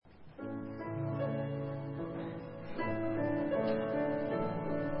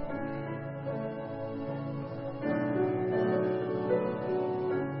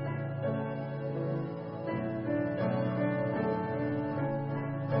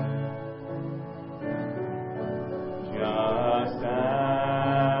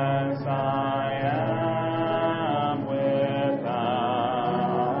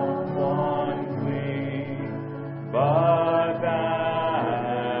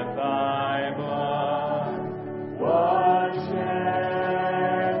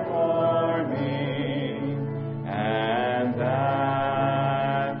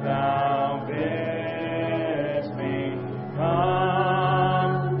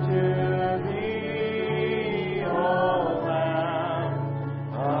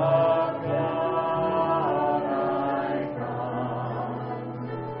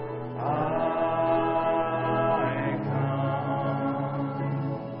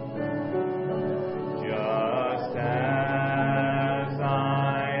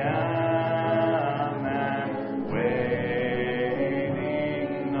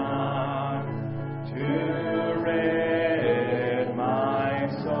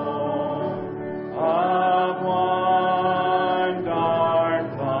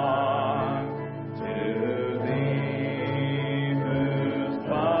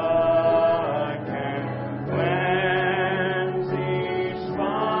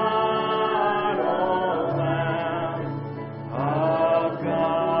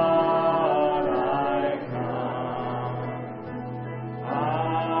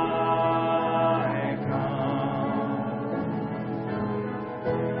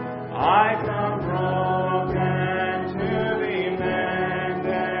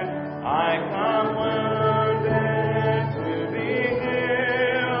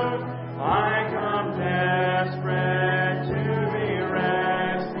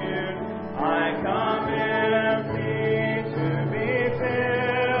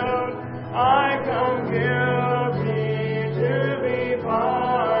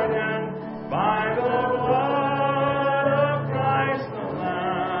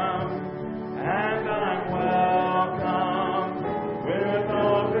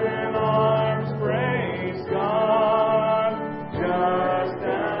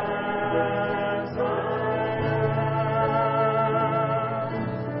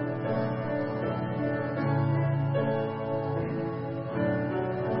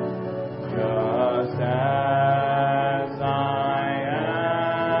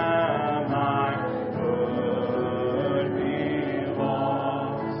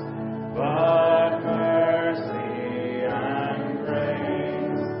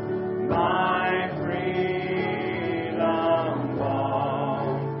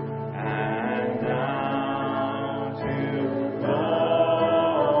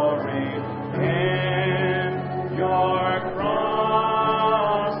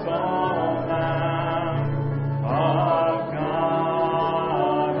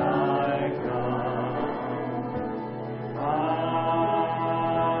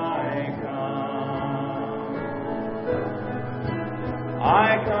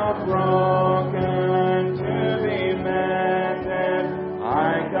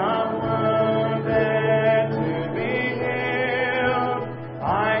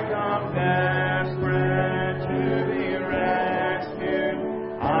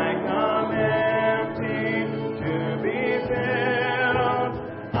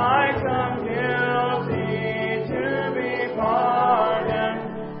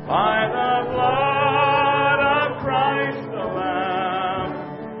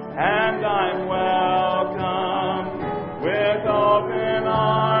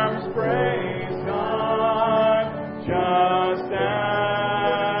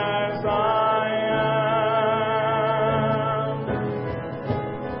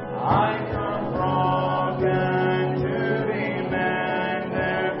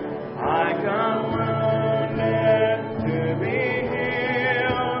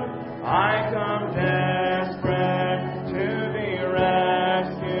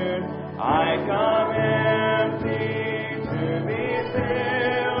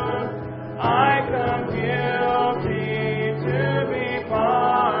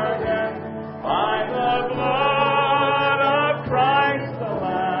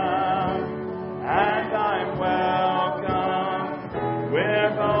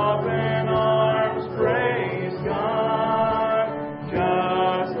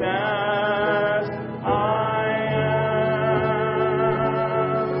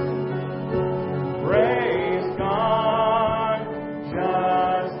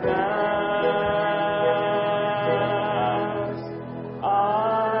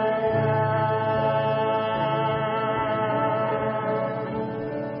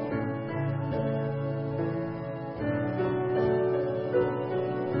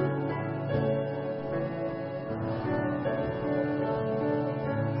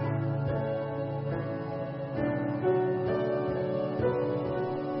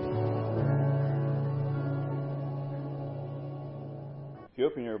you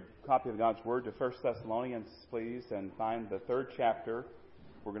open your copy of God's Word to 1 Thessalonians, please, and find the 3rd chapter.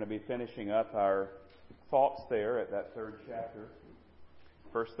 We're going to be finishing up our thoughts there at that 3rd chapter.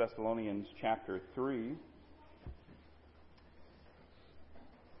 1 Thessalonians chapter 3.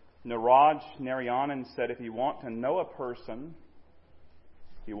 Niraj Narayanan said, if you want to know a person,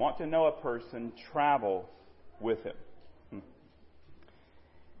 travel with him.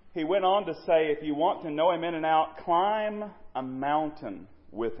 He went on to say, if you want to know him in and out, climb a mountain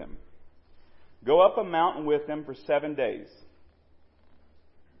with him. Go up a mountain with him for 7 days.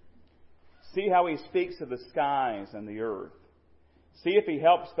 See how he speaks of the skies and the earth. See if he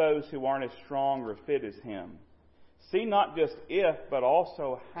helps those who aren't as strong or fit as him. See not just if, but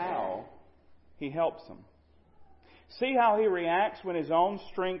also how he helps them. See how he reacts when his own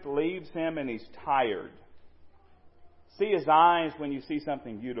strength leaves him and he's tired. See his eyes when you see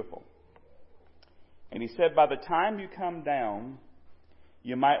something beautiful. And he said, by the time you come down,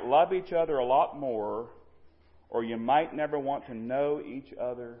 you might love each other a lot more, or you might never want to know each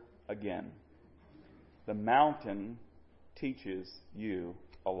other again. The mountain teaches you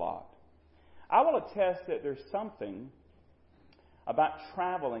a lot. I will attest that there's something about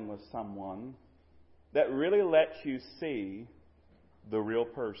traveling with someone that really lets you see the real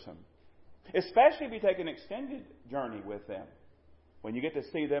person. Especially if you take an extended journey with them, when you get to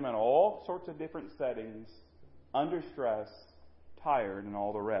see them in all sorts of different settings, under stress, tired, and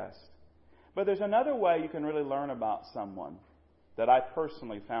all the rest. But there's another way you can really learn about someone that I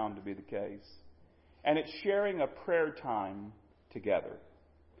personally found to be the case. And it's sharing a prayer time together.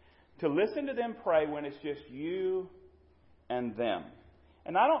 To listen to them pray when it's just you and them.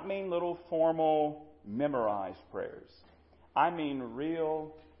 And I don't mean little formal, memorized prayers. I mean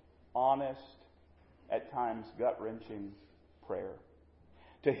real, honest, at times gut-wrenching prayer.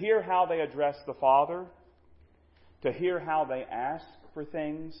 To hear how they address the Father, to hear how they ask for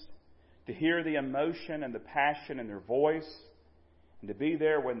things, to hear the emotion and the passion in their voice, and to be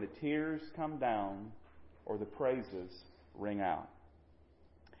there when the tears come down or the praises ring out.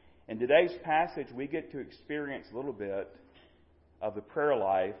 In today's passage, we get to experience a little bit of the prayer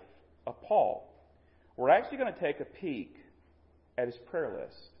life of Paul. We're actually going to take a peek at his prayer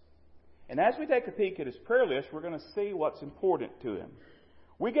list. And as we take a peek at his prayer list, we're going to see what's important to him.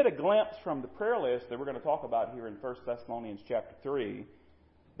 We get a glimpse from the prayer list that we're going to talk about here in 1 Thessalonians chapter 3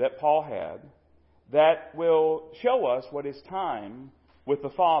 that Paul had that will show us what his time with the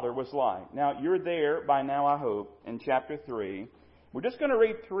Father was like. Now, you're there by now, I hope, in chapter 3. We're just going to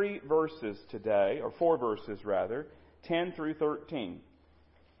read 3 verses today, or 4 verses rather, 10 through 13.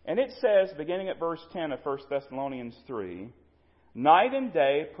 And it says, beginning at verse 10 of 1 Thessalonians 3, "Night and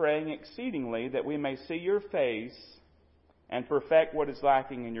day praying exceedingly that we may see your face and perfect what is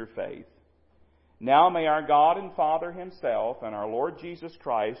lacking in your faith. Now may our God and Father Himself and our Lord Jesus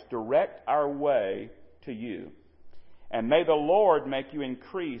Christ direct our way to you. And may the Lord make you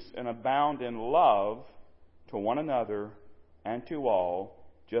increase and abound in love to one another and to all,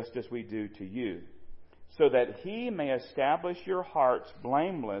 just as we do to you, so that He may establish your hearts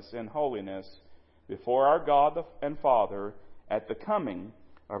blameless in holiness before our God and Father at the coming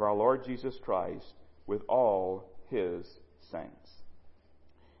of our Lord Jesus Christ with all His saints."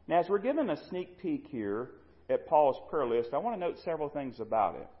 Now, as we're given a sneak peek here at Paul's prayer list, I want to note several things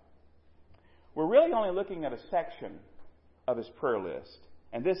about it. We're really only looking at a section of his prayer list.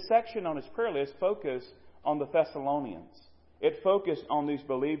 And this section on his prayer list focused on the Thessalonians. It focused on these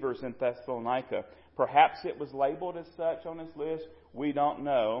believers in Thessalonica. Perhaps it was labeled as such on his list. We don't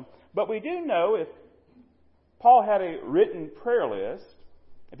know. But we do know if Paul had a written prayer list,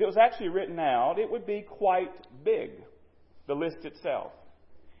 if it was actually written out, it would be quite big, the list itself.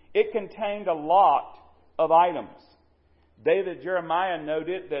 It contained a lot of items. David Jeremiah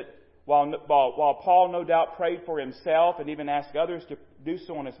noted that while Paul no doubt prayed for himself and even asked others to do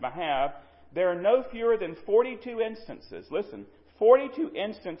so on his behalf, there are no fewer than 42 instances, listen, 42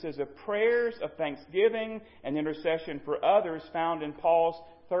 instances of prayers of thanksgiving and intercession for others found in Paul's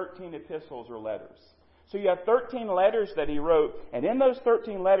 13 epistles or letters. So you have 13 letters that he wrote, and in those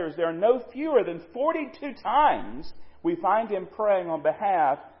 13 letters, there are no fewer than 42 times we find him praying on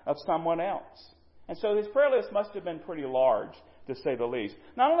behalf of someone else. And so his prayer list must have been pretty large, to say the least.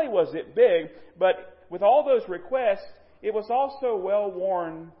 Not only was it big, but with all those requests, it was also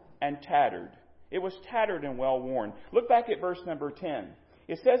well-worn and tattered. It was tattered and well-worn. Look back at verse number 10.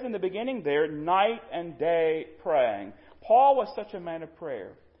 It says in the beginning there, night and day praying. Paul was such a man of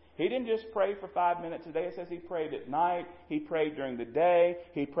prayer. He didn't just pray for 5 minutes a day. It says he prayed at night, he prayed during the day,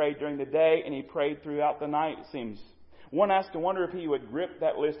 he prayed during the day, and he prayed throughout the night, it seems. One has to wonder if he would grip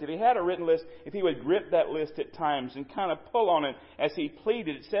that list. If he had a written list, if he would grip that list at times and kind of pull on it as he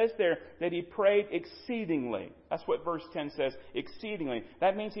pleaded. It says there that he prayed exceedingly. That's what verse 10 says, exceedingly.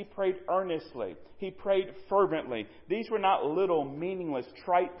 That means he prayed earnestly. He prayed fervently. These were not little, meaningless,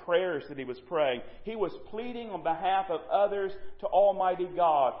 trite prayers that he was praying. He was pleading on behalf of others to Almighty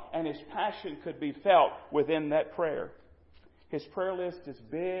God, and his passion could be felt within that prayer. His prayer list is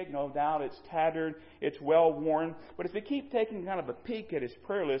big, no doubt. It's tattered. It's well-worn. But if we keep taking kind of a peek at his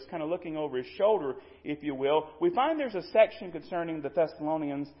prayer list, kind of looking over his shoulder, if you will, we find there's a section concerning the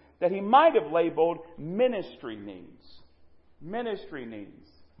Thessalonians that he might have labeled ministry needs. Ministry needs.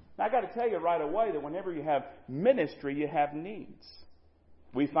 Now, I've got to tell you right away that whenever you have ministry, you have needs.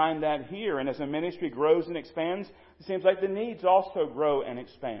 We find that here. And as a ministry grows and expands, it seems like the needs also grow and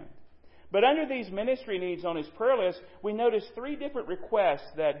expand. But under these ministry needs on his prayer list, we notice 3 different requests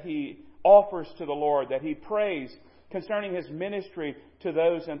that he offers to the Lord, that he prays concerning his ministry to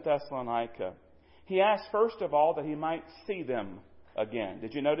those in Thessalonica. He asks, first of all, that he might see them again.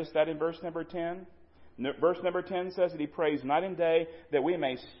 Did you notice that in verse number 10? Verse number 10 says that he prays night and day that we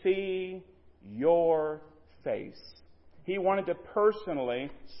may see your face. He wanted to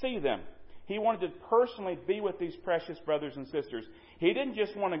personally see them. He wanted to personally be with these precious brothers and sisters. He didn't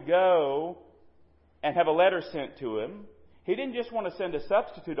just want to go and have a letter sent to him. He didn't just want to send a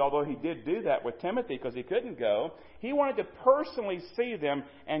substitute, although he did do that with Timothy because he couldn't go. He wanted to personally see them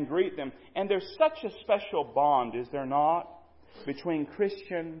and greet them. And there's such a special bond, is there not, between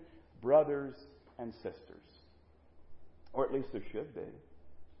Christian brothers and sisters. Or at least there should be.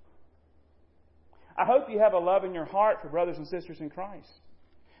 I hope you have a love in your heart for brothers and sisters in Christ.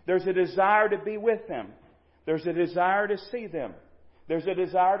 There's a desire to be with them. There's a desire to see them. There's a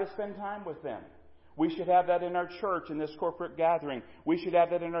desire to spend time with them. We should have that in our church, in this corporate gathering. We should have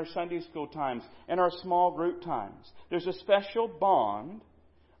that in our Sunday school times, in our small group times. There's a special bond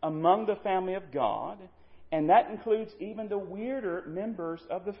among the family of God, and that includes even the weirder members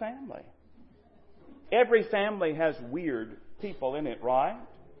of the family. Every family has weird people in it, right?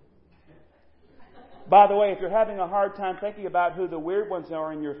 By the way, if you're having a hard time thinking about who the weird ones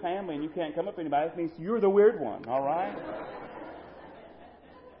are in your family and you can't come up with anybody, it means you're the weird one, all right?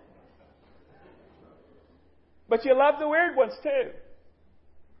 But you love the weird ones too.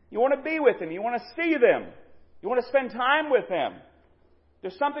 You want to be with them. You want to see them. You want to spend time with them.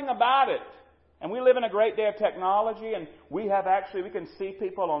 There's something about it. And we live in a great day of technology, and we can see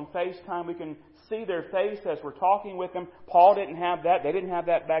people on FaceTime. We can see their face as we're talking with them. Paul didn't have that. They didn't have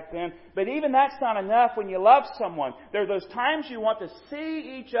that back then. But even that's not enough when you love someone. There are those times you want to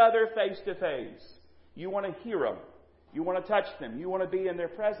see each other face to face. You want to hear them. You want to touch them. You want to be in their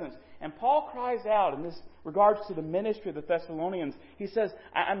presence. And Paul cries out in this regards to the ministry of the Thessalonians. He says,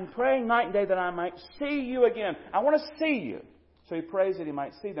 I'm praying night and day that I might see you again. I want to see you. So he prays that he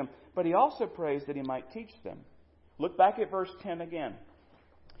might see them. But he also prays that he might teach them. Look back at verse 10 again.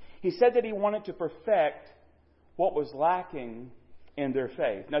 He said that he wanted to perfect what was lacking in their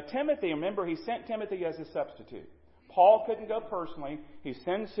faith. Now Timothy, remember, he sent Timothy as a substitute. Paul couldn't go personally. He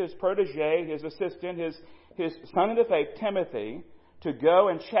sends his protege, his assistant, his son in the faith, Timothy, to go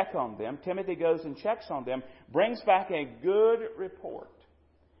and check on them. Timothy goes and checks on them, brings back a good report.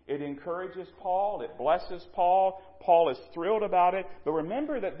 It encourages Paul. It blesses Paul. Paul is thrilled about it. But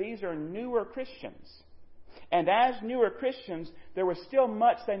remember that these are newer Christians. And as newer Christians, there was still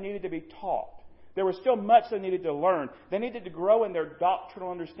much they needed to be taught. There was still much they needed to learn. They needed to grow in their doctrinal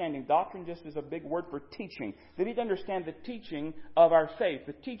understanding. Doctrine just is a big word for teaching. They need to understand the teaching of our faith,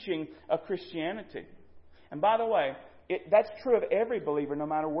 the teaching of Christianity. And by the way, that's true of every believer, no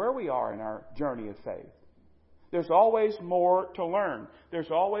matter where we are in our journey of faith. There's always more to learn.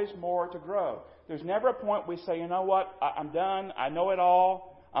 There's always more to grow. There's never a point we say, you know what, I'm done. I know it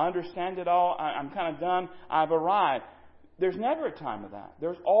all. I understand it all. I'm kind of done. I've arrived. There's never a time of that.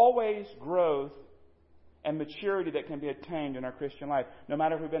 There's always growth and maturity that can be attained in our Christian life, no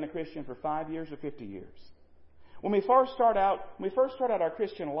matter if we've been a Christian for 5 years or 50 years. When we first start out our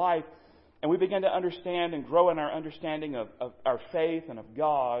Christian life and we begin to understand and grow in our understanding of our faith and of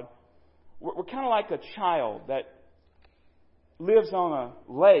God, we're kind of like a child that lives on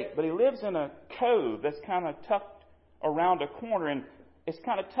a lake, but he lives in a cove that's kind of tucked around a corner, and it's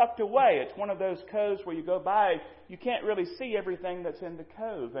kind of tucked away. It's one of those coves where you go by, you can't really see everything that's in the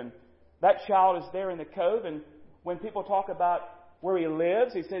cove. And that child is there in the cove, and when people talk about where he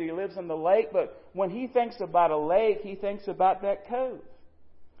lives, he said he lives in the lake, but when he thinks about a lake, he thinks about that cove.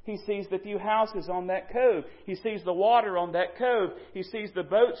 He sees the few houses on that cove. He sees the water on that cove. He sees the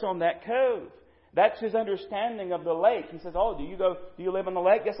boats on that cove. That's his understanding of the lake. He says, do you live in the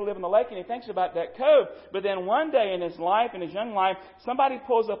lake? Yes, I live in the lake. And he thinks about that cove. But then one day in his life, in his young life, somebody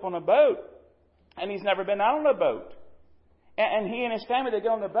pulls up on a boat. And he's never been out on a boat. And he and his family, they get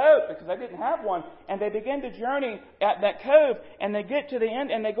on the boat because they didn't have one. And they begin to journey at that cove. And they get to the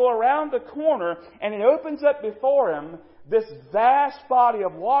end and they go around the corner. And it opens up before him this vast body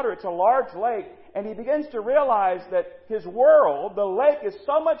of water. It's a large lake. And he begins to realize that his world, the lake, is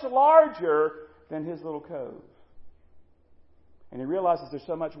so much larger than his little cove. And he realizes there's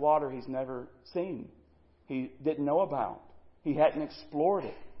so much water he's never seen. He didn't know about. He hadn't explored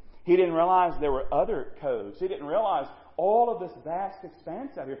it. He didn't realize there were other coves. He didn't realize all of this vast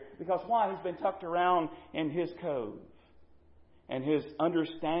expanse out here. Because why? He's been tucked around in his cove. And his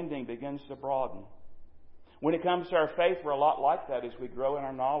understanding begins to broaden. When it comes to our faith, we're a lot like that as we grow in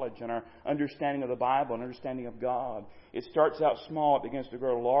our knowledge and our understanding of the Bible and understanding of God. It starts out small, it begins to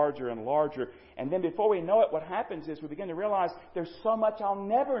grow larger and larger. And then before we know it, what happens is we begin to realize there's so much I'll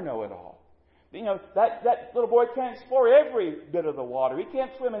never know it all. You know, that little boy can't explore every bit of the water. He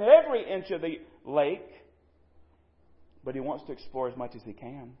can't swim in every inch of the lake. But he wants to explore as much as he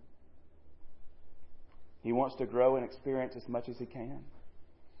can. He wants to grow and experience as much as he can.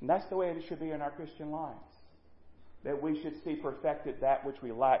 And that's the way it should be in our Christian lives. That we should see perfected that which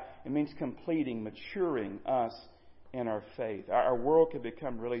we lack. It means completing, maturing us in our faith. Our world can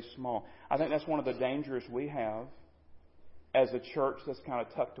become really small. I think that's one of the dangers we have as a church that's kind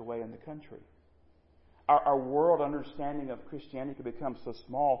of tucked away in the country. Our world understanding of Christianity can become so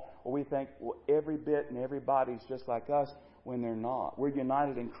small where we think, well, every bit and everybody's just like us, when they're not. We're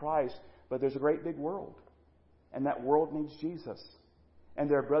united in Christ, but there's a great big world. And that world needs Jesus. And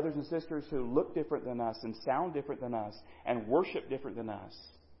there are brothers and sisters who look different than us and sound different than us and worship different than us.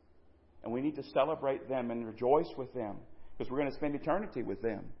 And we need to celebrate them and rejoice with them because we're going to spend eternity with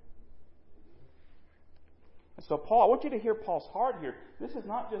them. And so Paul, I want you to hear Paul's heart here. This is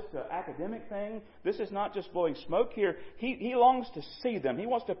not just an academic thing. This is not just blowing smoke here. He longs to see them. He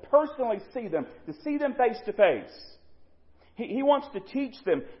wants to personally see them, to see them face to face. He wants to teach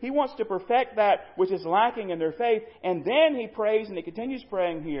them. He wants to perfect that which is lacking in their faith. And then he prays, and he continues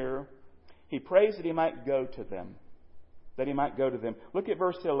praying here. He prays that he might go to them. That he might go to them. Look at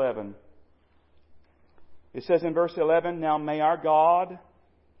verse 11. It says in verse 11, "Now may our God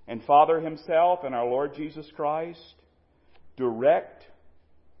and Father Himself and our Lord Jesus Christ direct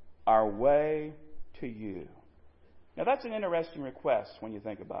our way to you." Now that's an interesting request when you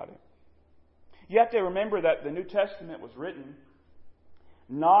think about it. You have to remember that the New Testament was written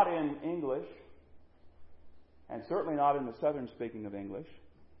not in English, and certainly not in the southern speaking of English.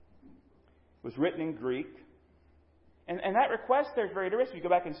 It was written in Greek. And that request there is very interesting. You go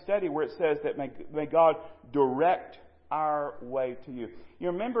back and study where it says that may God direct our way to you. You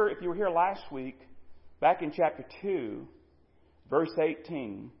remember, if you were here last week, back in chapter 2, verse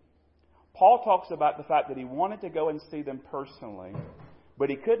 18, Paul talks about the fact that he wanted to go and see them personally, but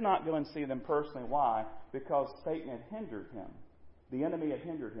he could not go and see them personally. Why? Because Satan had hindered him. The enemy had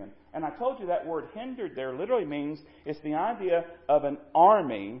hindered him. And I told you that word hindered there literally means it's the idea of an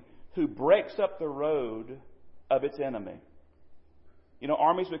army who breaks up the road of its enemy. You know,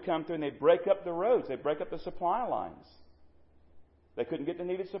 armies would come through and they'd break up the roads. They'd break up the supply lines. They couldn't get the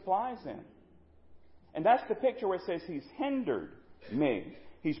needed supplies in. And that's the picture where it says He's hindered me.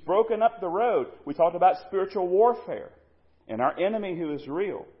 He's broken up the road. We talked about spiritual warfare and our enemy who is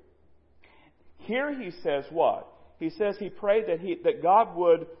real. Here he says what? He says he prayed that God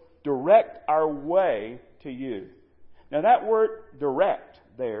would direct our way to you. Now that word direct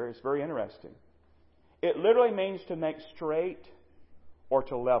there is very interesting. It literally means to make straight or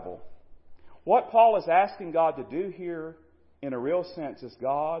to level. What Paul is asking God to do here in a real sense is,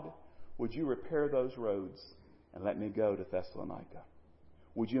 God, would you repair those roads and let me go to Thessalonica?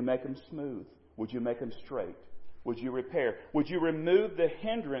 Would you make them smooth? Would you make them straight? Would you repair? Would you remove the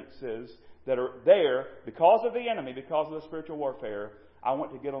hindrances that are there because of the enemy, because of the spiritual warfare? I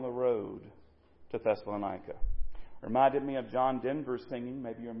want to get on the road to Thessalonica. Reminded me of John Denver singing.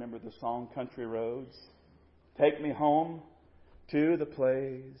 Maybe you remember the song Country Roads. Take me home to the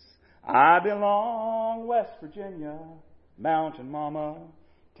place I belong, West Virginia, Mountain Mama.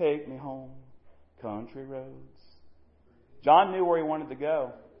 Take me home, country roads. John knew where he wanted to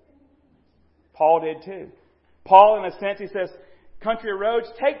go. Paul did too. Paul, in a sense, he says, country roads,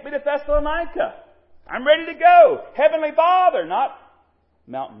 take me to Thessalonica. I'm ready to go. Heavenly Father, not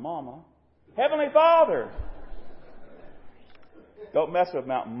Mountain Mama. Heavenly Father. Don't mess with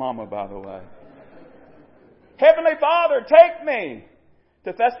Mountain Mama, by the way. Heavenly Father, take me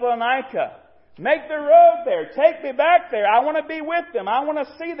to Thessalonica. Make the road there. Take me back there. I want to be with them. I want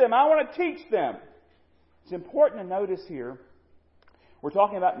to see them. I want to teach them. It's important to notice here, we're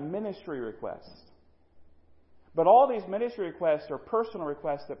talking about ministry requests. But all these ministry requests are personal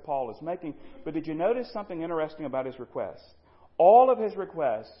requests that Paul is making. But did you notice something interesting about his requests? All of his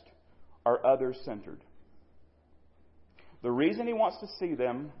requests are others-centered. The reason he wants to see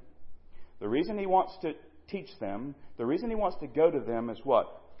them, the reason he wants to teach them, the reason he wants to go to them is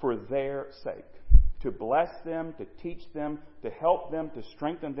what? For their sake. To bless them, to teach them, to help them, to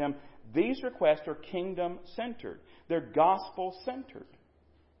strengthen them. These requests are kingdom-centered. They're gospel-centered.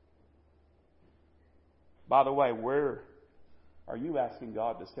 By the way, where are you asking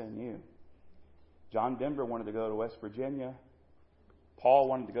God to send you? John Denver wanted to go to West Virginia. Paul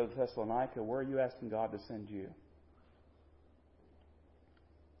wanted to go to Thessalonica. Where are you asking God to send you?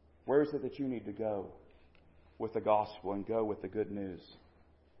 Where is it that you need to go with the gospel and go with the good news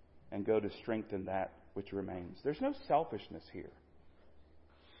and go to strengthen that which remains? There's no selfishness here.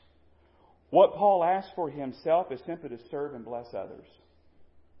 What Paul asks for himself is simply to serve and bless others.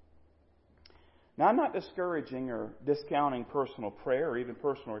 Now, I'm not discouraging or discounting personal prayer or even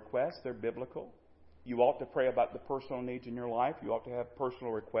personal requests. They're biblical. You ought to pray about the personal needs in your life. You ought to have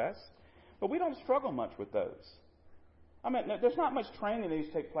personal requests. But we don't struggle much with those. I mean, there's not much training that needs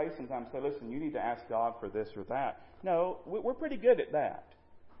to take place sometimes. Say, listen, you need to ask God for this or that. No, we're pretty good at that.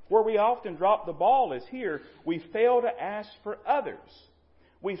 Where we often drop the ball is here. We fail to ask for others.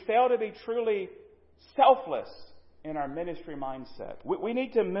 We fail to be truly selfless in our ministry mindset. We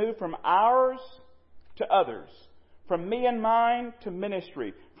need to move from ours to others, from me and mine to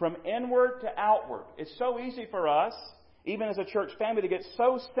ministry, from inward to outward. It's so easy for us, even as a church family, to get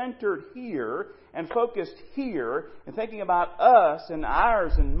so centered here and focused here and thinking about us and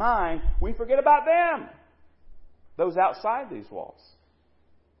ours and mine, we forget about them, those outside these walls,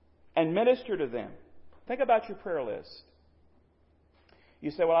 and minister to them. Think about your prayer list. You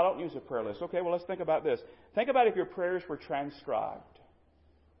say, well, I don't use a prayer list. Okay, well, let's think about this. Think about if your prayers were transcribed.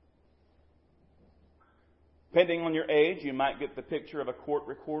 Depending on your age, you might get the picture of a court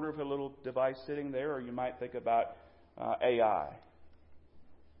recorder with a little device sitting there, or you might think about AI.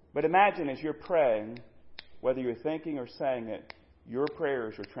 But imagine as you're praying, whether you're thinking or saying it, your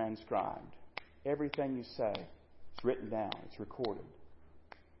prayers are transcribed. Everything you say is written down. It's recorded.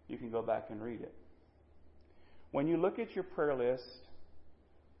 You can go back and read it. When you look at your prayer list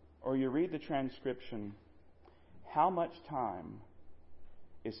or you read the transcription, how much time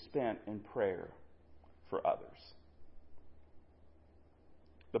is spent in prayer for others?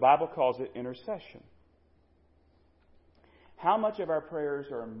 The Bible calls it intercession. How much of our prayers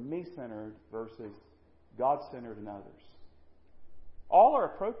are me-centered versus God-centered in others? All are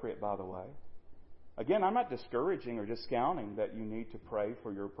appropriate, by the way. Again, I'm not discouraging or discounting that you need to pray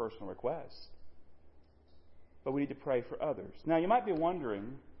for your personal requests. But we need to pray for others. Now, you might be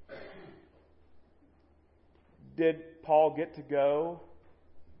wondering, did Paul get to go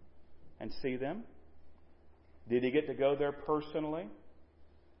and see them? Did he get to go there personally?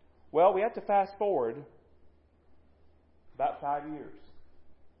 Well, we have to fast forward about 5 years.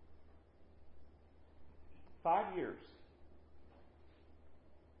 5 years.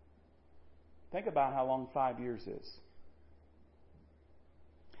 Think about how long 5 years is.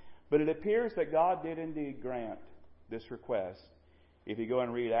 But it appears that God did indeed grant this request if you go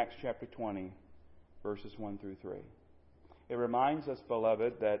and read Acts chapter 20, verses 1 through 3. It reminds us,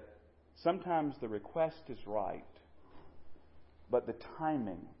 beloved, that sometimes the request is right, but the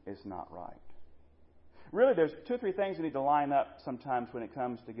timing is not right. Really, there's 2 or 3 things that need to line up sometimes when it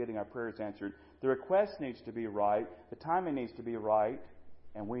comes to getting our prayers answered. The request needs to be right, the timing needs to be right,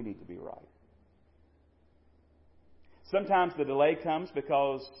 and we need to be right. Sometimes the delay comes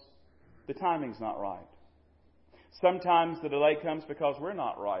because the timing's not right. Sometimes the delay comes because we're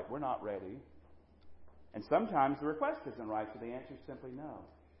not right, we're not ready. And sometimes the request isn't right, so the answer is simply no.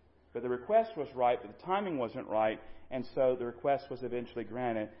 But the request was right, but the timing wasn't right, and so the request was eventually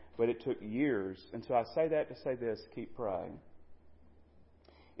granted, but it took years. And so I say that to say this: keep praying.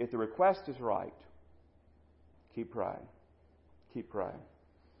 If the request is right, keep praying. Keep praying.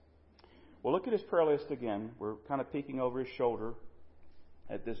 Well, look at his prayer list again. We're kind of peeking over his shoulder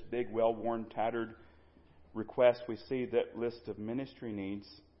at this big, well-worn, tattered request. We see that list of ministry needs.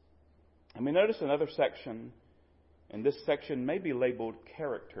 And we notice another section, and this section may be labeled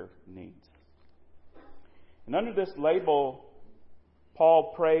character needs. And under this label,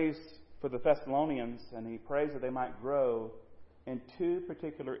 Paul prays for the Thessalonians, and he prays that they might grow in 2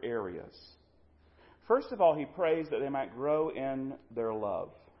 particular areas. First of all, he prays that they might grow in their love.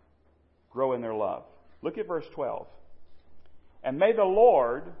 Grow in their love. Look at verse 12. And may the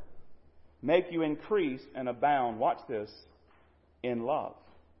Lord make you increase and abound, watch this, in love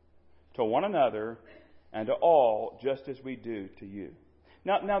to one another and to all, just as we do to you.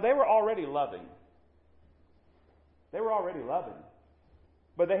 Now they were already loving. They were already loving.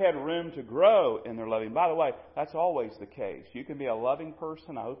 But they had room to grow in their loving. By the way, that's always the case. You can be a loving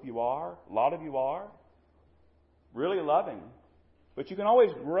person. I hope you are. A lot of you are. Really loving. But you can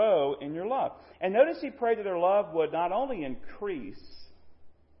always grow in your love. And notice he prayed that their love would not only increase,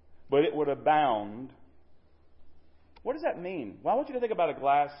 but it would abound. What does that mean? Well, I want you to think about a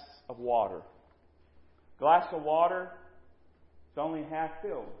glass of water. Glass of water is only half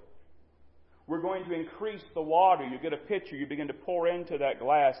filled. We're going to increase the water. You get a pitcher, you begin to pour into that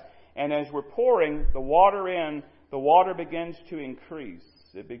glass. And as we're pouring the water in, the water begins to increase.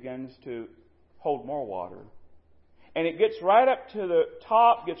 It begins to hold more water. And it gets right up to the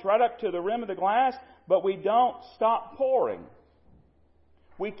top, gets right up to the rim of the glass, but we don't stop pouring.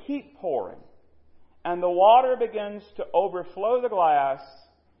 We keep pouring. And the water begins to overflow the glass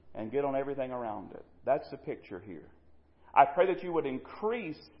and get on everything around it. That's the picture here. I pray that you would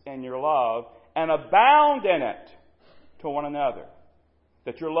increase in your love and abound in it to one another.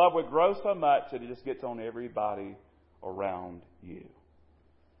 That your love would grow so much that it just gets on everybody around you.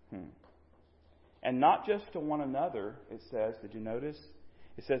 And not just to one another, it says. Did you notice?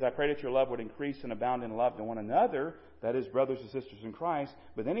 It says, I pray that your love would increase and abound in love to one another. That is, brothers and sisters in Christ.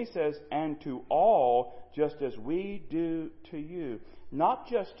 But then he says, and to all, just as we do to you. Not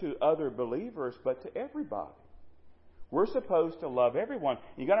just to other believers, but to everybody. We're supposed to love everyone.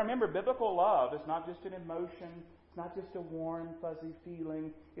 You got to remember, biblical love is not just an emotion. It's not just a warm, fuzzy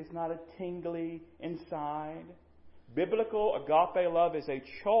feeling. It's not a tingly inside. Biblical agape love is a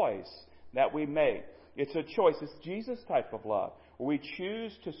choice that we make. It's a choice. It's Jesus type of love. Where we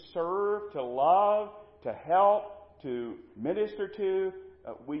choose to serve, to love, to help, to minister to.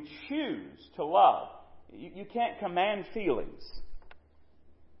 We choose to love. You can't command feelings.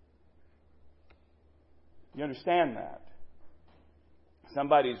 You understand that?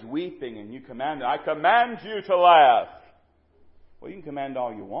 Somebody's weeping and you command, I command you to laugh. Well, you can command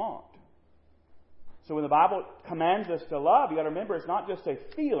all you want. So when the Bible commands us to love, you got to remember it's not just a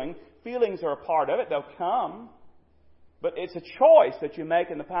feeling. Feelings are a part of it. They'll come. But it's a choice that you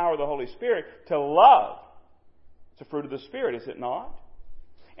make in the power of the Holy Spirit to love. It's a fruit of the Spirit, is it not?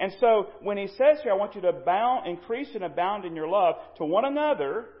 And so when he says here, I want you to abound, increase and abound in your love to one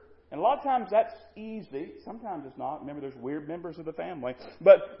another. And a lot of times that's easy. Sometimes it's not. Remember, there's weird members of the family.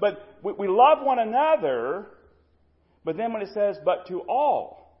 But we love one another. But then when it says, but to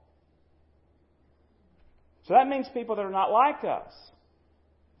all. So that means people that are not like us.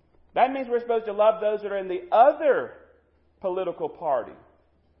 That means we're supposed to love those that are in the other political party.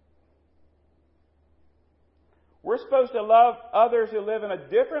 We're supposed to love others who live in a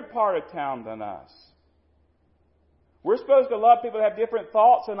different part of town than us. We're supposed to love people that have different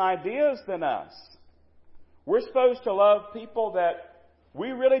thoughts and ideas than us. We're supposed to love people that we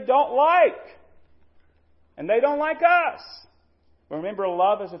really don't like. And they don't like us. But remember,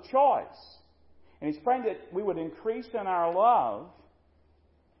 love is a choice. And he's praying that we would increase in our love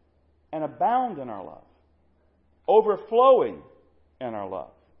and abound in our love. Overflowing in our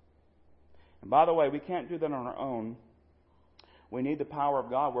love. And by the way, we can't do that on our own. We need the power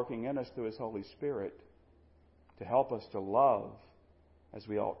of God working in us through His Holy Spirit to help us to love as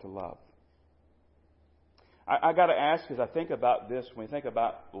we ought to love. I got to ask, as I think about this, when we think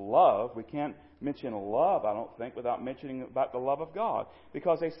about love, we can't mention love, I don't think, without mentioning about the love of God.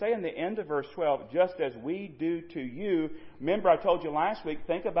 Because they say in the end of verse 12, just as we do to you. Remember, I told you last week,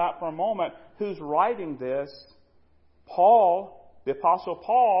 think about for a moment who's writing this. Paul, the Apostle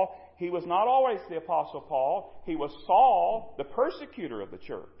Paul. He was not always the Apostle Paul. He was Saul, the persecutor of the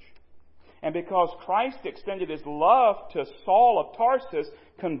church. And because Christ extended His love to Saul of Tarsus,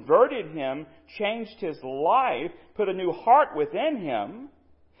 converted him, changed his life, put a new heart within him.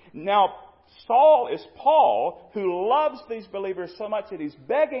 Now, Saul is Paul, who loves these believers so much that he's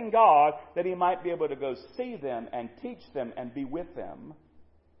begging God that he might be able to go see them and teach them and be with them.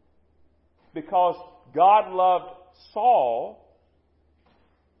 Because God loved Saul,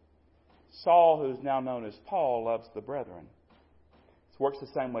 who's now known as Paul, loves the brethren. It works the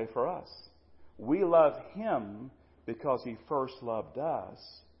same way for us. We love Him because He first loved us.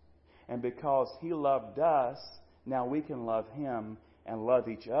 And because He loved us, now we can love Him and love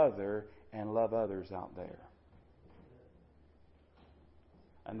each other and love others out there.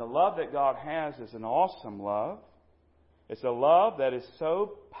 And the love that God has is an awesome love. It's a love that is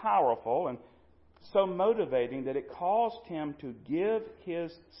so powerful and so motivating that it caused Him to give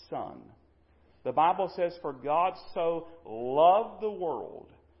His Son. The Bible says, for God so loved the world.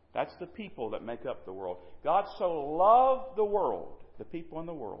 That's the people that make up the world. God so loved the world, the people in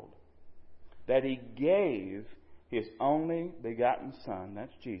the world, that He gave His only begotten Son.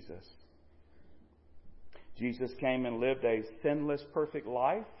 That's Jesus. Jesus came and lived a sinless, perfect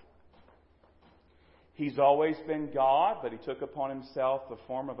life. He's always been God, but He took upon Himself the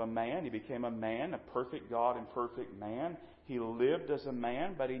form of a man. He became a man, a perfect God and perfect man. He lived as a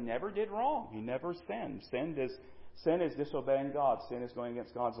man, but He never did wrong. He never sinned. Sin is disobeying God. Sin is going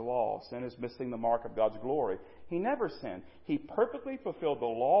against God's law. Sin is missing the mark of God's glory. He never sinned. He perfectly fulfilled the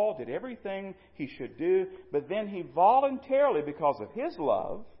law, did everything He should do, but then He voluntarily, because of His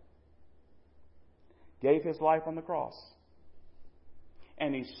love, gave His life on the cross.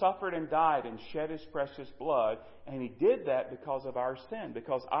 And He suffered and died and shed His precious blood. And He did that because of our sin.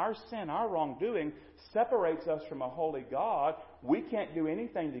 Because our sin, our wrongdoing, separates us from a holy God. We can't do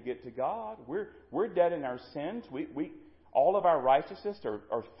anything to get to God. We're dead in our sins. All of our righteousness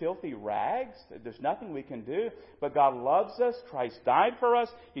are filthy rags. There's nothing we can do. But God loves us. Christ died for us.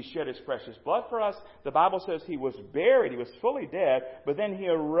 He shed His precious blood for us. The Bible says He was buried. He was fully dead. But then He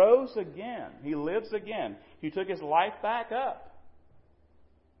arose again. He lives again. He took His life back up.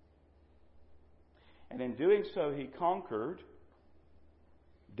 And in doing so, He conquered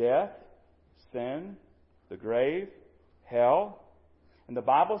death, sin, the grave, hell. And the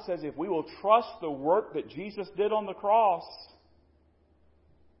Bible says if we will trust the work that Jesus did on the cross,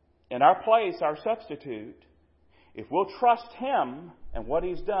 in our place, our substitute, if we'll trust Him and what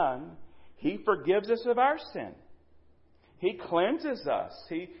He's done, He forgives us of our sin. He cleanses us.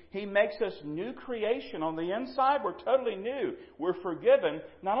 He makes us new creation. On the inside, we're totally new. We're forgiven.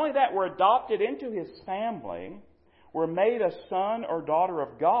 Not only that, we're adopted into His family. We're made a son or daughter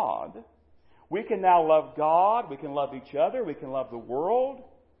of God. We can now love God. We can love each other. We can love the world.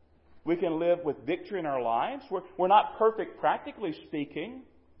 We can live with victory in our lives. We're not perfect, practically speaking,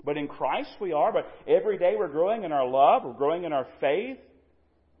 but in Christ we are. But every day we're growing in our love. We're growing in our faith.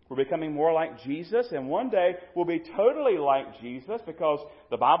 We're becoming more like Jesus, and one day we'll be totally like Jesus, because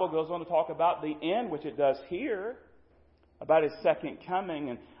the Bible goes on to talk about the end, which it does here, about His second coming.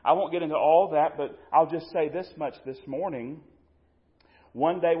 And I won't get into all that, but I'll just say this much this morning.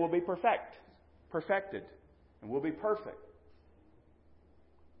 One day we'll be perfected, and we'll be perfect.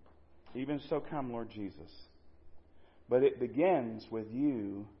 Even so come, Lord Jesus. But it begins with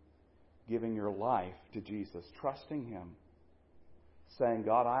you giving your life to Jesus, trusting Him. Saying,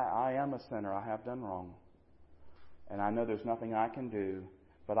 God, I am a sinner. I have done wrong. And I know there's nothing I can do,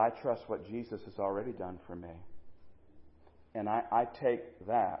 but I trust what Jesus has already done for me. And I take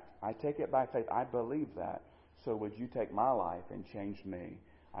that. I take it by faith. I believe that. So would you take my life and change me?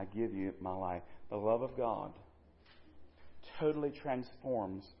 I give you my life. The love of God totally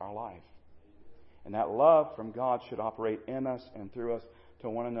transforms our life. And that love from God should operate in us and through us to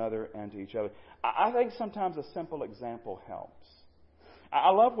one another and to each other. I think sometimes a simple example helps. I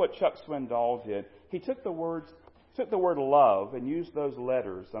love what Chuck Swindoll did. He took the word love and used those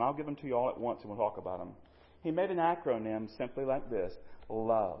letters, and I'll give them to you all at once and we'll talk about them. He made an acronym simply like this: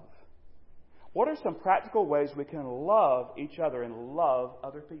 LOVE. What are some practical ways we can love each other and love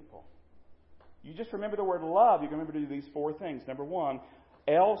other people? You just remember the word love, you can remember to do these 4 things. Number 1,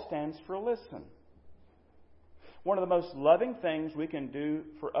 L stands for listen. One of the most loving things we can do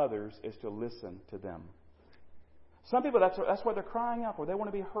for others is to listen to them. Some people, that's what they're crying out for. They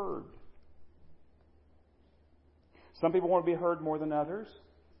want to be heard. Some people want to be heard more than others.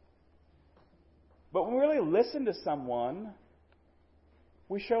 But when we really listen to someone,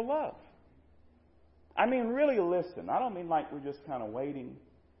 we show love. I mean, really listen. I don't mean like we're just kind of waiting.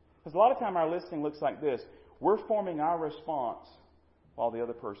 Because a lot of time our listening looks like this. We're forming our response while the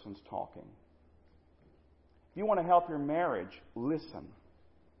other person's talking. If you want to help your marriage, listen.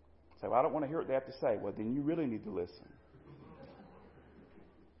 Say, well, I don't want to hear what they have to say. Well, then you really need to listen.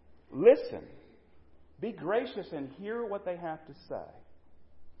 Listen. Be gracious and hear what they have to say.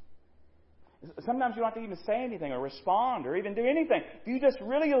 Sometimes you don't have to even say anything or respond or even do anything. If you just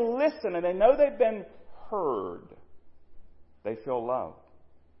really listen and they know they've been heard, they feel loved.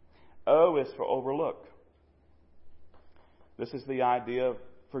 O is for overlook. This is the idea of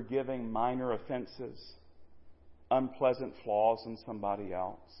forgiving minor offenses, unpleasant flaws in somebody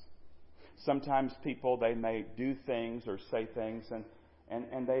else. Sometimes people, they may do things or say things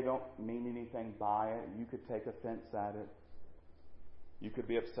and they don't mean anything by it. You could take offense at it. You could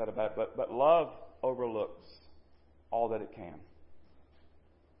be upset about it. But love overlooks all that it can.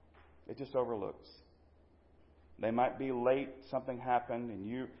 It just overlooks. They might be late, something happened, and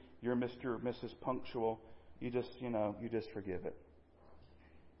you're Mr. or Mrs. Punctual. You just forgive it.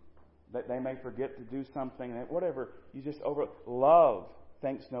 They may forget to do something, whatever. You just love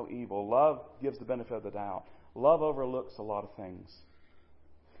thinks no evil. Love gives the benefit of the doubt. Love overlooks a lot of things.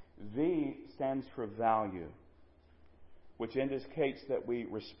 V stands for value, which indicates that we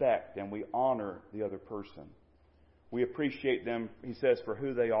respect and we honor the other person. We appreciate them, he says, for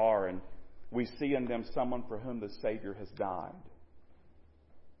who they are, and we see in them someone for whom the Savior has died.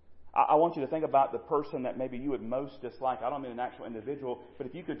 I want you to think about the person that maybe you would most dislike. I don't mean an actual individual, but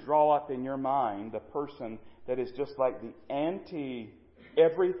if you could draw up in your mind the person that is just like the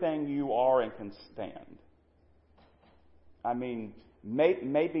anti-everything you are and can stand. I mean,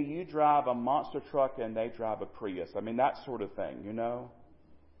 maybe you drive a monster truck and they drive a Prius. I mean, that sort of thing, you know.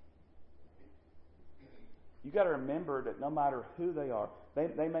 You got to remember that no matter who they are,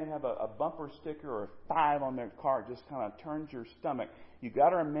 they may have a bumper sticker or a 5 on their car. It just kind of turns your stomach. You got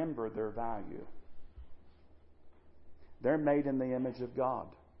to remember their value. They're made in the image of God.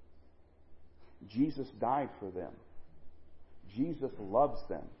 Jesus died for them. Jesus loves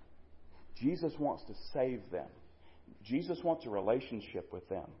them. Jesus wants to save them. Jesus wants a relationship with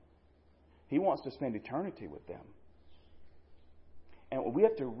them. He wants to spend eternity with them. And we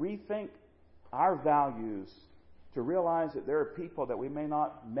have to rethink our values to realize that there are people that we may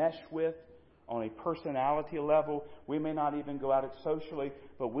not mesh with on a personality level. We may not even go at it socially,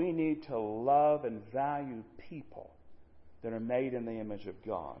 but we need to love and value people that are made in the image of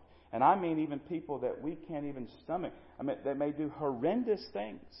God. And I mean even people that we can't even stomach. I mean, they may do horrendous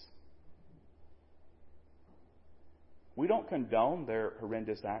things. We don't condone their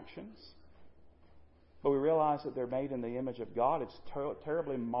horrendous actions. But we realize that they're made in the image of God. It's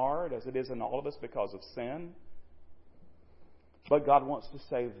terribly marred, as it is in all of us because of sin. But God wants to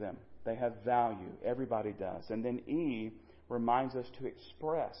save them. They have value. Everybody does. And then E reminds us to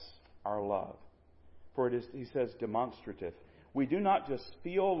express our love. For it is, he says, demonstrative. We do not just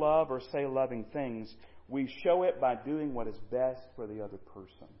feel love or say loving things. We show it by doing what is best for the other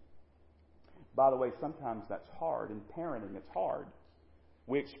person. By the way, sometimes that's hard. In parenting, it's hard.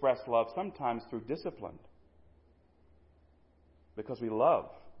 We express love sometimes through discipline. Because we love.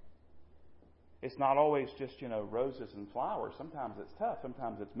 It's not always just, roses and flowers. Sometimes it's tough.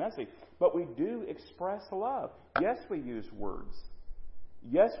 Sometimes it's messy. But we do express love. Yes, we use words.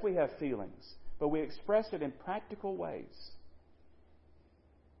 Yes, we have feelings. But we express it in practical ways.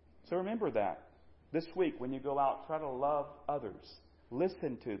 So remember that. This week, when you go out, try to love others.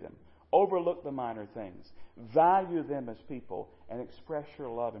 Listen to them. Overlook the minor things. Value them as people. And express your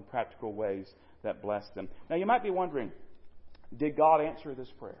love in practical ways that bless them. Now, you might be wondering, did God answer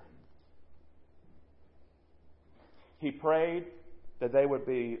this prayer? He prayed that they would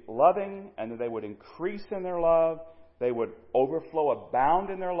be loving and that they would increase in their love. They would overflow,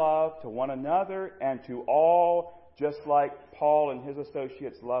 abound in their love to one another and to all, just like Paul and his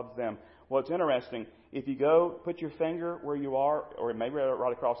associates loved them. Well, it's interesting. If you go, put your finger where you are, or maybe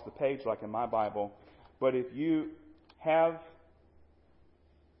right across the page like in my Bible, but if you have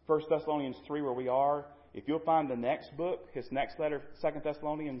 1 Thessalonians 3 where we are, if you'll find the next book, his next letter, 2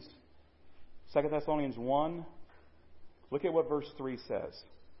 Thessalonians 1, look at what verse 3 says.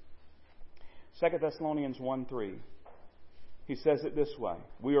 2 Thessalonians 1:3. He says it this way.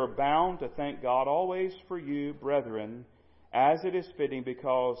 We are bound to thank God always for you, brethren, as it is fitting,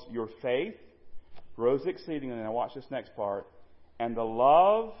 because your faith grows exceedingly. Now watch this next part. And the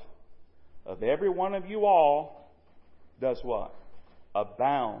love of every one of you all does what?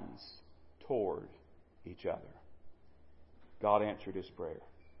 Abounds toward each other. God answered his prayer.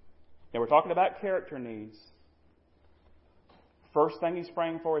 Now we're talking about character needs. First thing he's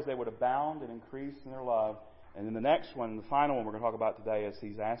praying for is they would abound and increase in their love. And then the next one, the final one we're going to talk about today, is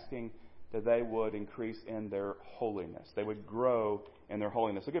he's asking that they would increase in their holiness. They would grow in their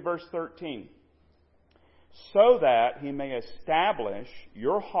holiness. Look at verse 13. So that he may establish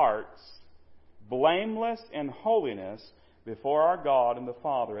your hearts blameless in holiness before our God and the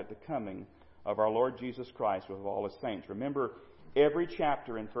Father at the coming of our Lord Jesus Christ with all his saints. Remember, every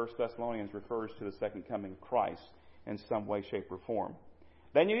chapter in 1 Thessalonians refers to the second coming of Christ in some way, shape, or form.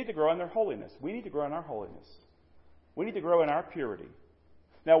 Then you need to grow in their holiness. We need to grow in our holiness. We need to grow in our purity.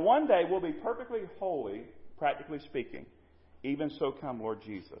 Now, one day we'll be perfectly holy, practically speaking. Even so come Lord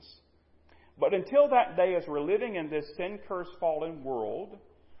Jesus. But until that day, as we're living in this sin-cursed, fallen world,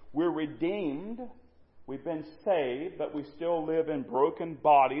 we're redeemed. We've been saved, but we still live in broken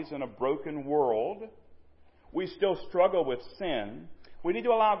bodies in a broken world. We still struggle with sin. We need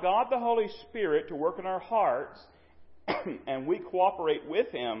to allow God the Holy Spirit to work in our hearts, and we cooperate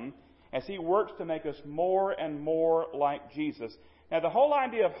with him as he works to make us more and more like Jesus. Now, the whole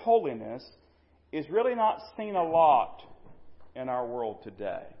idea of holiness is really not seen a lot in our world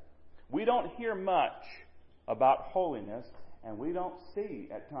today. We don't hear much about holiness, and we don't see,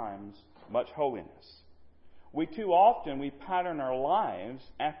 at times, much holiness. We too often pattern our lives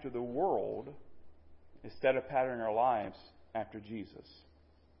after the world instead of patterning our lives after Jesus.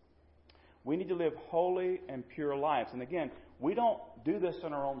 We need to live holy and pure lives. And again, we don't do this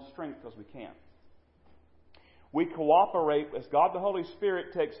in our own strength because we can't. We cooperate as God the Holy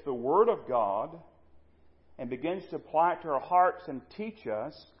Spirit takes the Word of God and begins to apply it to our hearts and teach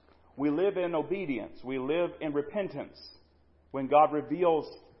us. We live in obedience. We live in repentance. When God reveals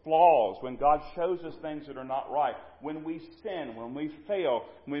flaws, when God shows us things that are not right, when we sin, when we fail,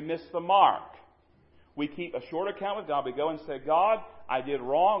 when we miss the mark, we keep a short account with God. We go and say, God, I did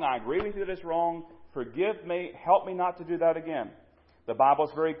wrong. I agree with you that it's wrong. Forgive me. Help me not to do that again. The Bible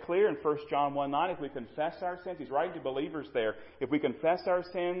is very clear in 1 John 1:9. If we confess our sins, he's writing to believers there. If we confess our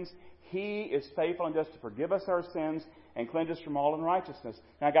sins, he is faithful and just to forgive us our sins and cleanse us from all unrighteousness.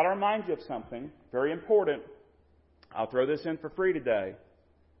 Now, I've got to remind you of something very important. I'll throw this in for free today.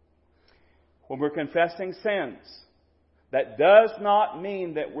 When we're confessing sins, that does not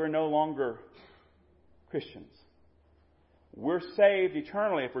mean that we're no longer Christians. We're saved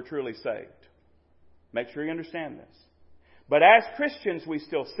eternally if we're truly saved. Make sure you understand this. But as Christians, we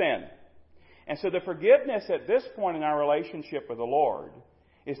still sin. And so the forgiveness at this point in our relationship with the Lord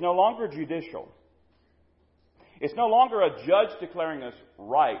is no longer judicial. It's no longer a judge declaring us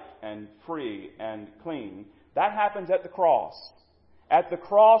right and free and clean. That happens at the cross. At the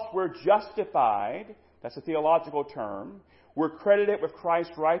cross, we're justified. That's a theological term. We're credited with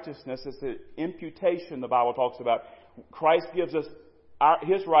Christ's righteousness. It's the imputation the Bible talks about. Christ gives us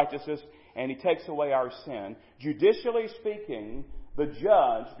His righteousness, and He takes away our sin. Judicially speaking, the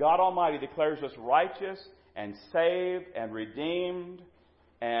judge, God Almighty, declares us righteous and saved and redeemed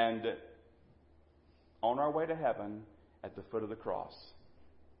and on our way to heaven at the foot of the cross.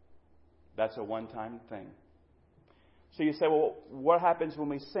 That's a one-time thing. So you say, well, what happens when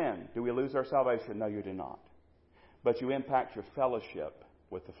we sin? Do we lose our salvation? No, you do not. But you impact your fellowship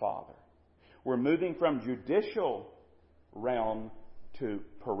with the Father. We're moving from judicial realm to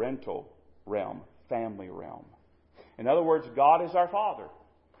parental realm, family realm. In other words, God is our Father.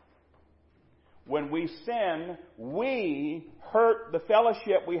 When we sin, we hurt the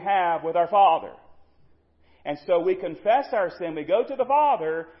fellowship we have with our Father. And so we confess our sin. We go to the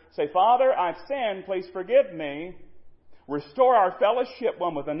Father, say, Father, I've sinned. Please forgive me. Restore our fellowship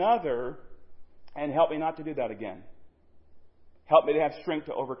one with another, and help me not to do that again. Help me to have strength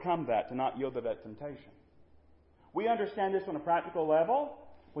to overcome that, to not yield to that temptation. We understand this on a practical level.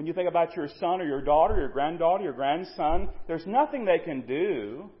 When you think about your son or your daughter, your granddaughter, your grandson, there's nothing they can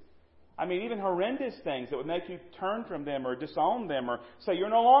do. I mean, even horrendous things that would make you turn from them or disown them or say, you're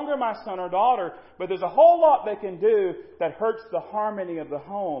no longer my son or daughter. But there's a whole lot they can do that hurts the harmony of the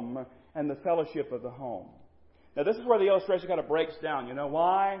home and the fellowship of the home. Now, this is where the illustration kind of breaks down. You know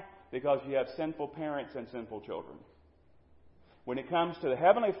why? Because you have sinful parents and sinful children. When it comes to the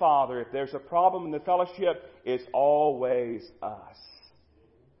Heavenly Father, if there's a problem in the fellowship, it's always us.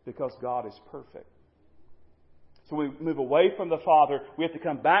 Because God is perfect. So we move away from the Father. We have to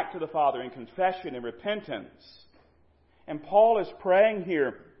come back to the Father in confession and repentance. And Paul is praying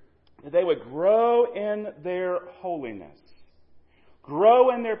here that they would grow in their holiness.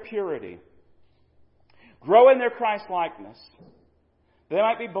 Grow in their purity. Grow in their Christ-likeness. They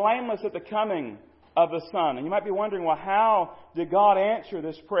might be blameless at the coming of the Son. And you might be wondering, well, how did God answer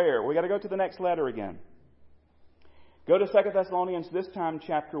this prayer? We've got to go to the next letter again. Go to 2 Thessalonians, this time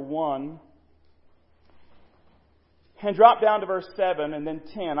chapter 1. And drop down to verse 7 and then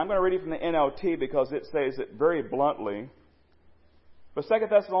 10. I'm going to read it from the NLT because it says it very bluntly. But 2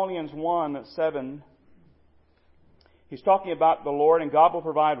 Thessalonians 1, 7, he's talking about the Lord, and God will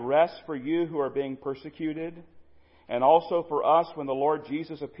provide rest for you who are being persecuted, and also for us when the Lord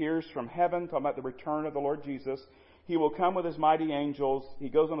Jesus appears from heaven, talking about the return of the Lord Jesus. He will come with His mighty angels. He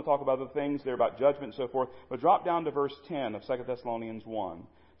goes on to talk about other things there about judgment and so forth. But drop down to verse 10 of 2 Thessalonians 1.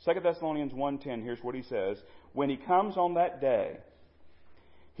 2 Thessalonians 1:10, here's what he says. When He comes on that day,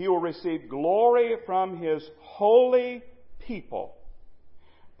 He will receive glory from His holy people,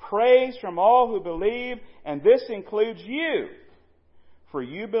 praise from all who believe, and this includes you, for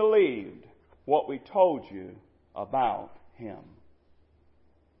you believed what we told you about Him.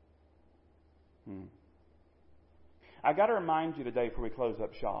 I've got to remind you today before we close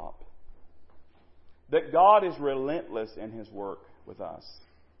up shop that God is relentless in His work with us.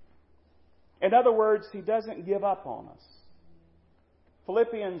 In other words, He doesn't give up on us.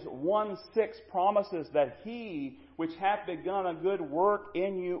 Philippians 1:6 promises that He which hath begun a good work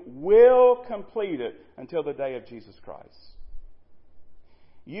in you will complete it until the day of Jesus Christ.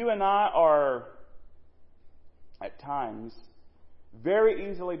 You and I are, at times,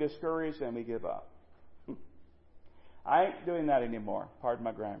 very easily discouraged and we give up. I ain't doing that anymore. Pardon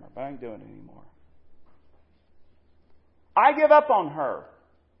my grammar, but I ain't doing it anymore. I give up on her.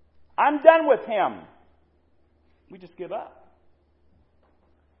 I'm done with him. We just give up.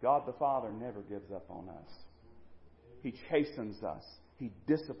 God the Father never gives up on us. He chastens us. He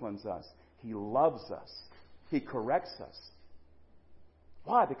disciplines us. He loves us. He corrects us.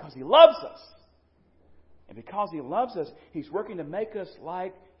 Why? Because He loves us. And because He loves us, He's working to make us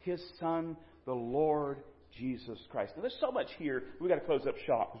like His Son, the Lord Jesus Christ. Now, there's so much here. We've got to close up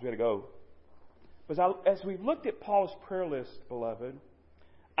shop because we've got to go. But as we've looked at Paul's prayer list, beloved,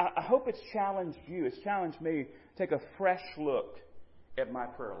 I hope it's challenged you. It's challenged me to take a fresh look at my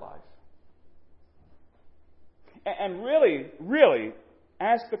prayer life. And really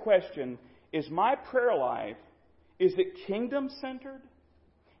ask the question, is my prayer life, is it kingdom-centered?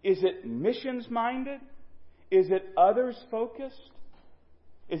 Is it missions-minded? Is it others-focused?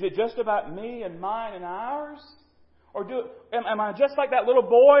 Is it just about me and mine and ours? Or am I just like that little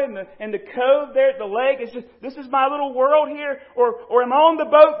boy in the cove there at the lake? It's just, this is my little world here? Or am I on the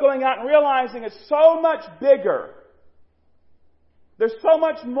boat going out and realizing it's so much bigger? There's so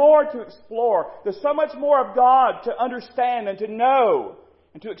much more to explore. There's so much more of God to understand and to know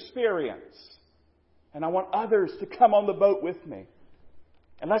and to experience. And I want others to come on the boat with me.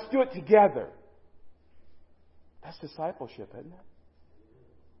 And let's do it together. That's discipleship, isn't it?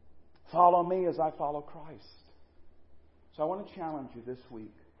 Follow me as I follow Christ. So I want to challenge you this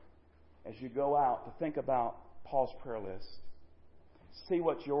week as you go out to think about Paul's prayer list. See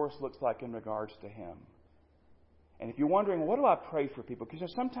what yours looks like in regards to him. And if you're wondering, what do I pray for people?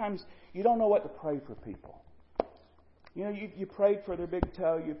 Because sometimes you don't know what to pray for people. You know, you prayed for their big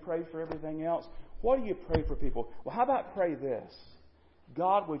toe. You prayed for everything else. What do you pray for people? Well, how about pray this?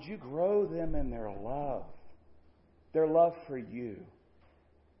 God, would you grow them in their love? Their love for you.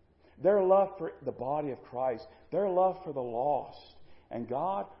 Their love for the body of Christ. Their love for the lost. And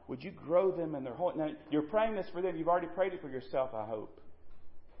God, would you grow them in their whole... Now, you're praying this for them. You've already prayed it for yourself, I hope.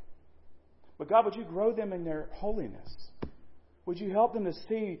 But God, would you grow them in their holiness? Would you help them to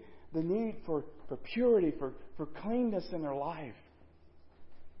see the need for purity, for cleanness in their life?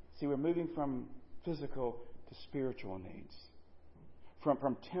 See, we're moving from physical to spiritual needs.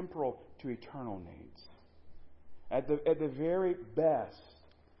 From temporal to eternal needs. At the very best,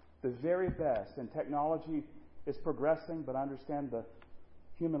 and technology is progressing, but I understand the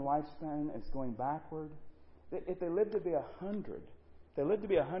human lifespan is going backward. If they live to be 100, they live to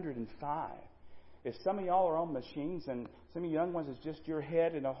be 105. If some of y'all are on machines and some of you young ones is just your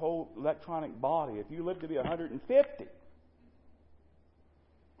head and a whole electronic body, if you live to be 150,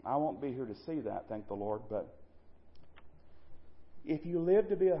 I won't be here to see that, thank the Lord, but if you live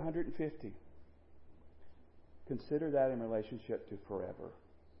to be 150, consider that in relationship to forever,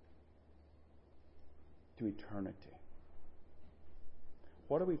 to eternity.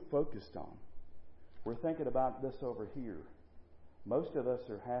 What are we focused on? We're thinking about this over here. Most of us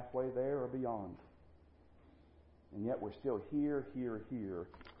are halfway there or beyond. And yet we're still here,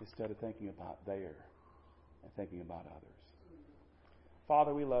 instead of thinking about there and thinking about others.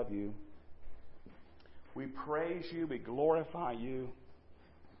 Father, we love you. We praise you. We glorify you.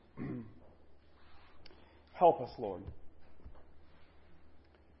 Help us, Lord.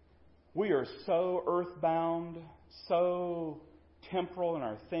 We are so earthbound, so temporal in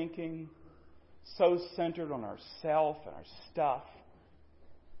our thinking, so centered on ourself and our stuff.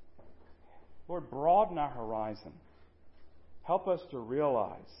 Lord, broaden our horizon. Help us to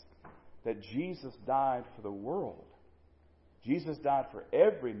realize that Jesus died for the world. Jesus died for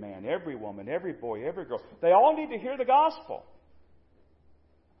every man, every woman, every boy, every girl. They all need to hear the gospel.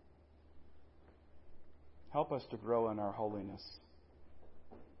 Help us to grow in our holiness.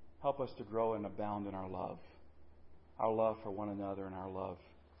 Help us to grow and abound in our love for one another and our love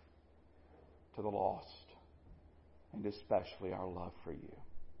to the lost, and especially our love for you.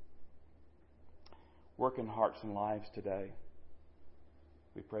 Work in hearts and lives today.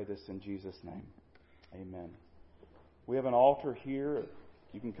 We pray this in Jesus' name. Amen. We have an altar here.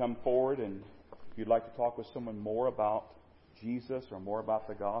 You can come forward, and if you'd like to talk with someone more about Jesus or more about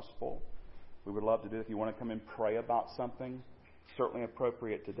the gospel, we would love to do it. If you want to come and pray about something, certainly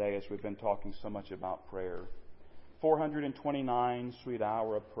appropriate today as we've been talking so much about prayer. 429, sweet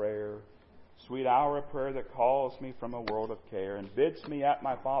hour of prayer. Sweet hour of prayer that calls me from a world of care and bids me at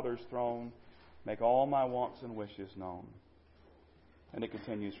my Father's throne make all my wants and wishes known. And it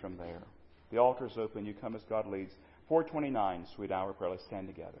continues from there. The altar is open. You come as God leads. 429, sweet hour of prayer. Let's stand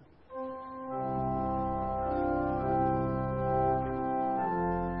together.